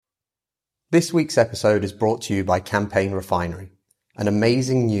This week's episode is brought to you by Campaign Refinery, an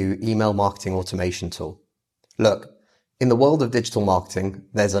amazing new email marketing automation tool. Look, in the world of digital marketing,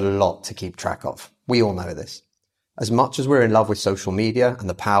 there's a lot to keep track of. We all know this. As much as we're in love with social media and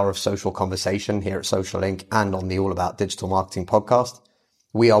the power of social conversation here at Social Link and on the All About Digital Marketing podcast,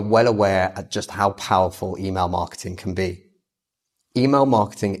 we are well aware at just how powerful email marketing can be. Email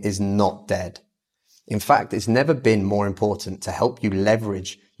marketing is not dead. In fact, it's never been more important to help you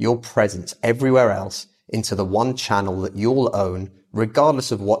leverage your presence everywhere else into the one channel that you'll own,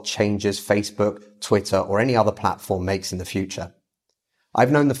 regardless of what changes Facebook, Twitter, or any other platform makes in the future. I've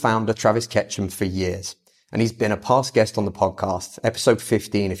known the founder, Travis Ketchum, for years, and he's been a past guest on the podcast, episode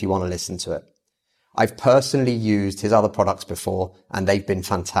 15 if you want to listen to it. I've personally used his other products before, and they've been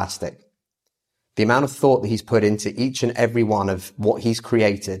fantastic. The amount of thought that he's put into each and every one of what he's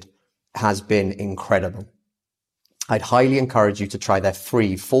created has been incredible. I'd highly encourage you to try their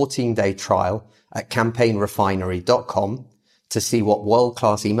free 14-day trial at campaignrefinery.com to see what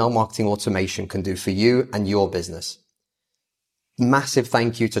world-class email marketing automation can do for you and your business. Massive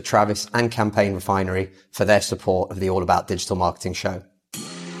thank you to Travis and Campaign Refinery for their support of the All About Digital Marketing show.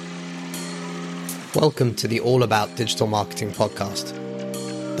 Welcome to the All About Digital Marketing podcast.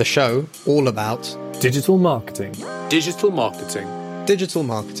 The show all about digital marketing. Digital marketing. Digital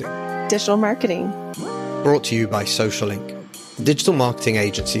marketing. Digital marketing. Brought to you by Social Link, a digital marketing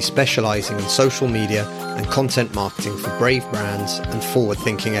agency specializing in social media and content marketing for brave brands and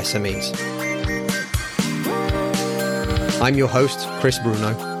forward-thinking SMEs. I'm your host, Chris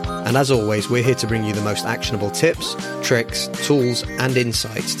Bruno, and as always, we're here to bring you the most actionable tips, tricks, tools, and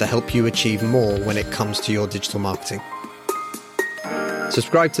insights to help you achieve more when it comes to your digital marketing.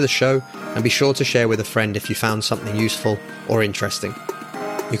 Subscribe to the show and be sure to share with a friend if you found something useful or interesting.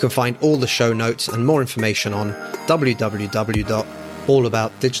 You can find all the show notes and more information on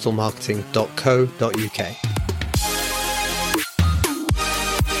www.allaboutdigitalmarketing.co.uk.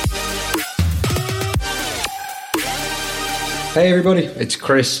 Hey everybody, it's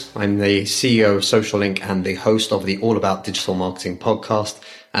Chris. I'm the CEO of Social Link and the host of the All About Digital Marketing podcast.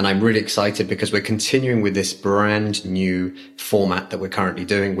 And I'm really excited because we're continuing with this brand new format that we're currently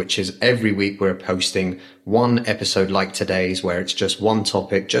doing, which is every week we're posting one episode like today's where it's just one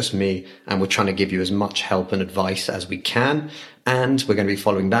topic, just me, and we're trying to give you as much help and advice as we can. And we're going to be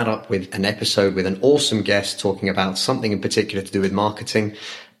following that up with an episode with an awesome guest talking about something in particular to do with marketing.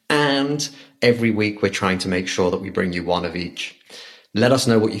 And every week we're trying to make sure that we bring you one of each. Let us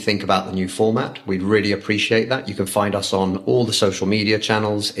know what you think about the new format. We'd really appreciate that. You can find us on all the social media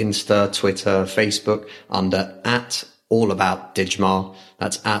channels, Insta, Twitter, Facebook, under @AllAboutDigMar.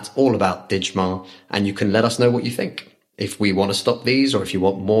 That's @AllAboutDigMar. And you can let us know what you think. If we want to stop these, or if you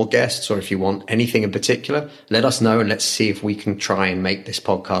want more guests, or if you want anything in particular, let us know and let's see if we can try and make this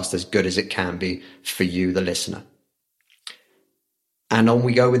podcast as good as it can be for you, the listener. And on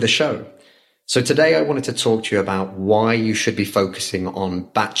we go with the show. So today I wanted to talk to you about why you should be focusing on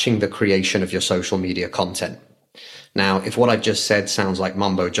batching the creation of your social media content. Now, if what I've just said sounds like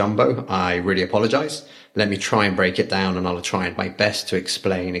mumbo jumbo, I really apologize. Let me try and break it down and I'll try my best to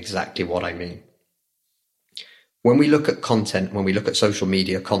explain exactly what I mean. When we look at content, when we look at social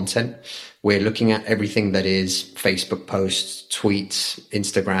media content, we're looking at everything that is Facebook posts, tweets,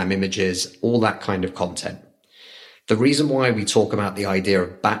 Instagram images, all that kind of content. The reason why we talk about the idea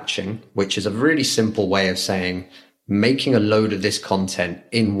of batching, which is a really simple way of saying making a load of this content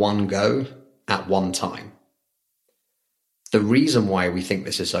in one go at one time. The reason why we think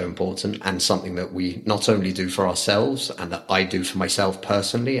this is so important and something that we not only do for ourselves and that I do for myself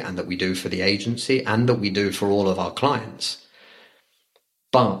personally and that we do for the agency and that we do for all of our clients,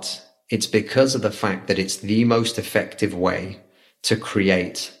 but it's because of the fact that it's the most effective way to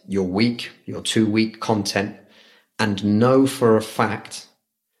create your week, your 2-week content, and know for a fact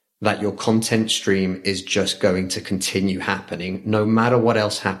that your content stream is just going to continue happening no matter what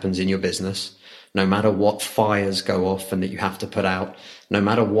else happens in your business, no matter what fires go off and that you have to put out, no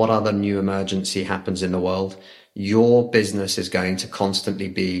matter what other new emergency happens in the world, your business is going to constantly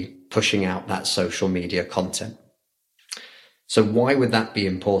be pushing out that social media content. So why would that be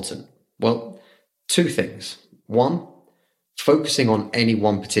important? Well, 2 things. 1, focusing on any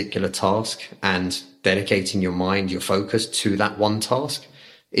one particular task and dedicating your mind, your focus to that one task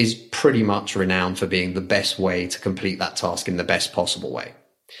is pretty much renowned for being the best way to complete that task in the best possible way.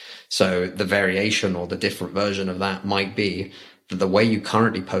 So the variation or the different version of that might be that the way you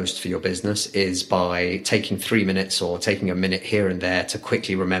currently post for your business is by taking 3 minutes or taking a minute here and there to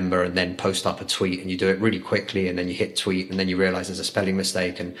quickly remember and then post up a tweet, and you do it really quickly, and then you hit tweet and then you realize there's a spelling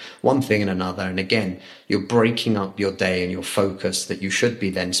mistake and one thing and another. And again, you're breaking up your day and your focus that you should be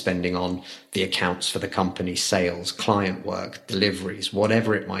then spending on the accounts for the company, sales, client work, deliveries,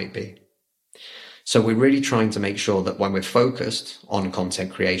 whatever it might be. So we're really trying to make sure that when we're focused on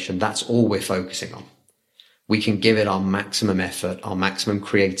content creation, that's all we're focusing on. We can give it our maximum effort, our maximum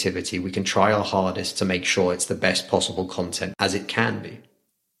creativity. We can try our hardest to make sure it's the best possible content as it can be.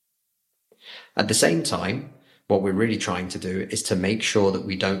 At the same time, what we're really trying to do is to make sure that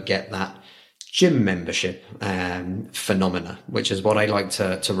we don't get that gym membership phenomena, which is what I like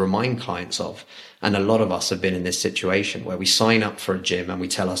to remind clients of. And a lot of us have been in this situation where we sign up for a gym and we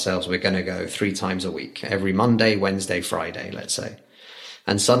tell ourselves we're going to go 3 times a week, every Monday, Wednesday, Friday, let's say.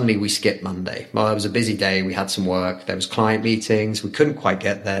 And suddenly we skip Monday. Well, it was a busy day. We had some work. There was client meetings. We couldn't quite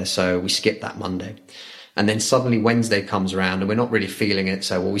get there. So we skipped that Monday. And then suddenly Wednesday comes around and we're not really feeling it.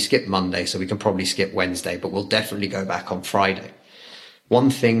 So, well, we skipped Monday, so we can probably skip Wednesday, but we'll definitely go back on Friday.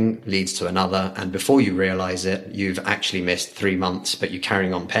 One thing leads to another. And before you realize it, you've actually missed 3 months, but you're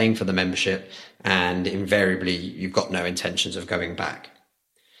carrying on paying for the membership. And invariably, you've got no intentions of going back.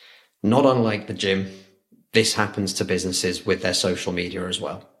 Not unlike the gym, this happens to businesses with their social media as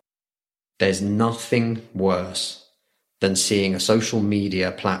well. There's nothing worse than seeing a social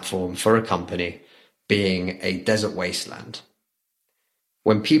media platform for a company being a desert wasteland.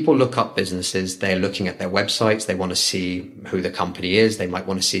 When people look up businesses, they're looking at their websites. They want to see who the company is. They might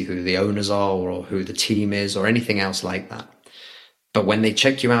want to see who the owners are or who the team is or anything else like that. But when they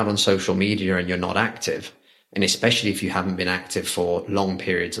check you out on social media and you're not active, and especially if you haven't been active for long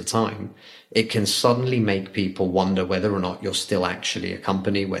periods of time, it can suddenly make people wonder whether or not you're still actually a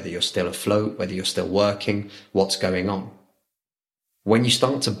company, whether you're still afloat, whether you're still working, what's going on. When you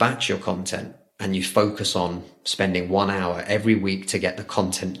start to batch your content and you focus on spending 1 hour every week to get the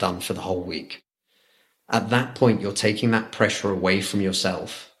content done for the whole week, at that point, you're taking that pressure away from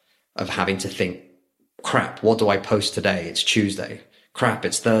yourself of having to think, crap, what do I post today? It's Tuesday. Crap,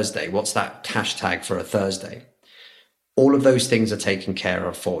 it's Thursday. What's that hashtag for a Thursday? All of those things are taken care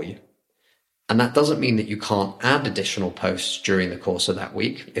of for you. And that doesn't mean that you can't add additional posts during the course of that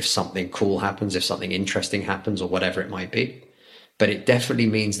week if something cool happens, if something interesting happens, or whatever it might be. But it definitely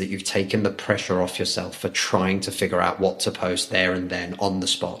means that you've taken the pressure off yourself for trying to figure out what to post there and then on the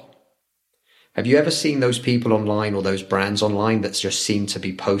spot. Have you ever seen those people online or those brands online that just seem to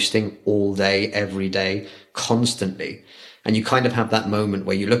be posting all day, every day, constantly? And you kind of have that moment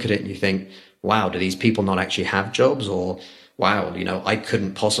where you look at it and you think, wow, do these people not actually have jobs? Or, wow, I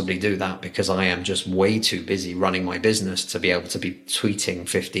couldn't possibly do that because I am just way too busy running my business to be able to be tweeting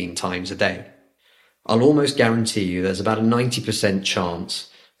 15 times a day. I'll almost guarantee you there's about a 90%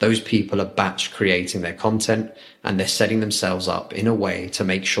 chance those people are batch creating their content and they're setting themselves up in a way to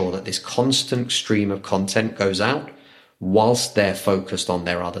make sure that this constant stream of content goes out whilst they're focused on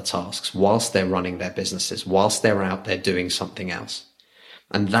their other tasks, whilst they're running their businesses, whilst they're out there doing something else.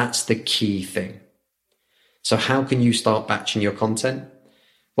 And that's the key thing. So how can you start batching your content?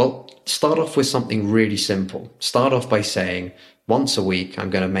 Well, start off with something really simple. Start off by saying, once a week, I'm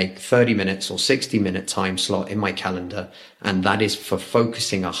going to make 30 minutes or 60-minute time slot in my calendar. And that is for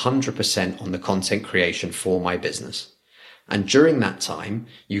focusing 100% on the content creation for my business. And during that time,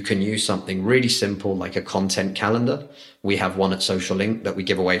 you can use something really simple like a content calendar. We have one at Social Link that we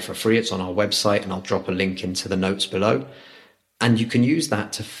give away for free. It's on our website, and I'll drop a link into the notes below. And you can use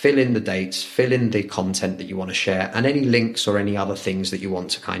that to fill in the dates, fill in the content that you want to share, and any links or any other things that you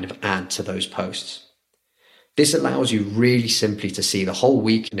want to kind of add to those posts. This allows you really simply to see the whole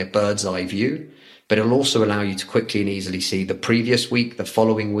week in a bird's eye view, but it'll also allow you to quickly and easily see the previous week, the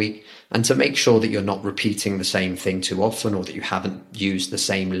following week, and to make sure that you're not repeating the same thing too often, or that you haven't used the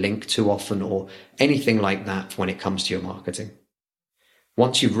same link too often, or anything like that when it comes to your marketing.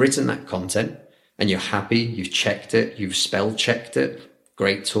 Once you've written that content and you're happy, you've checked it, you've spell checked it,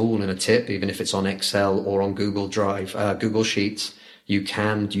 great tool and a tip, even if it's on Excel or on Google Drive, Google Sheets, you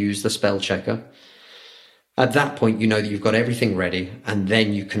can use the spell checker. At that point, you know that you've got everything ready, and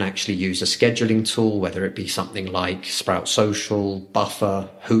then you can actually use a scheduling tool, whether it be something like Sprout Social, Buffer,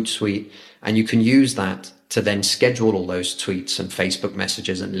 Hootsuite, and you can use that to then schedule all those tweets and Facebook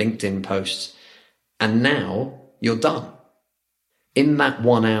messages and LinkedIn posts. And now you're done. In that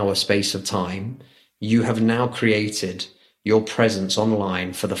 1 hour space of time, you have now created your presence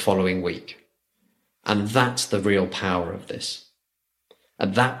online for the following week. And that's the real power of this.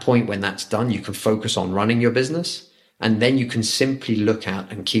 At that point, when that's done, you can focus on running your business And then you can simply look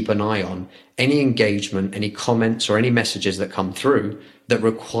at and keep an eye on any engagement, any comments or any messages that come through that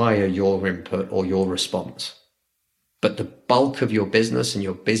require your input or your response. But the bulk of your business and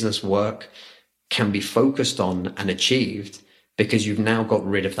your business work can be focused on and achieved because you've now got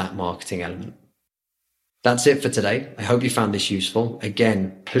rid of that marketing element. That's it for today. I hope you found this useful.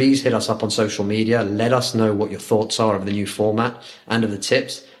 Again, please hit us up on social media. Let us know what your thoughts are of the new format and of the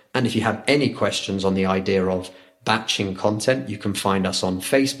tips. And if you have any questions on the idea of batching content, you can find us on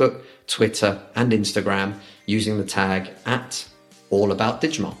Facebook, Twitter, and Instagram using the tag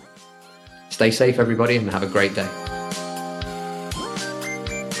 @AllAboutDigital. Stay safe, everybody, and have a great day.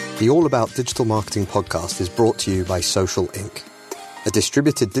 The All About Digital Marketing podcast is brought to you by Social Inc., a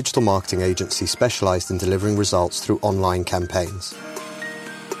distributed digital marketing agency specialized in delivering results through online campaigns.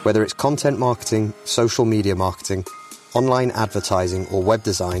 Whether it's content marketing, social media marketing, online advertising, or web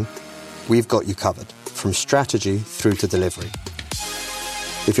design, we've got you covered, from strategy through to delivery.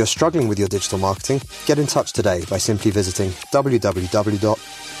 If you're struggling with your digital marketing, get in touch today by simply visiting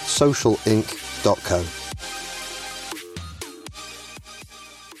www.socialinc.co.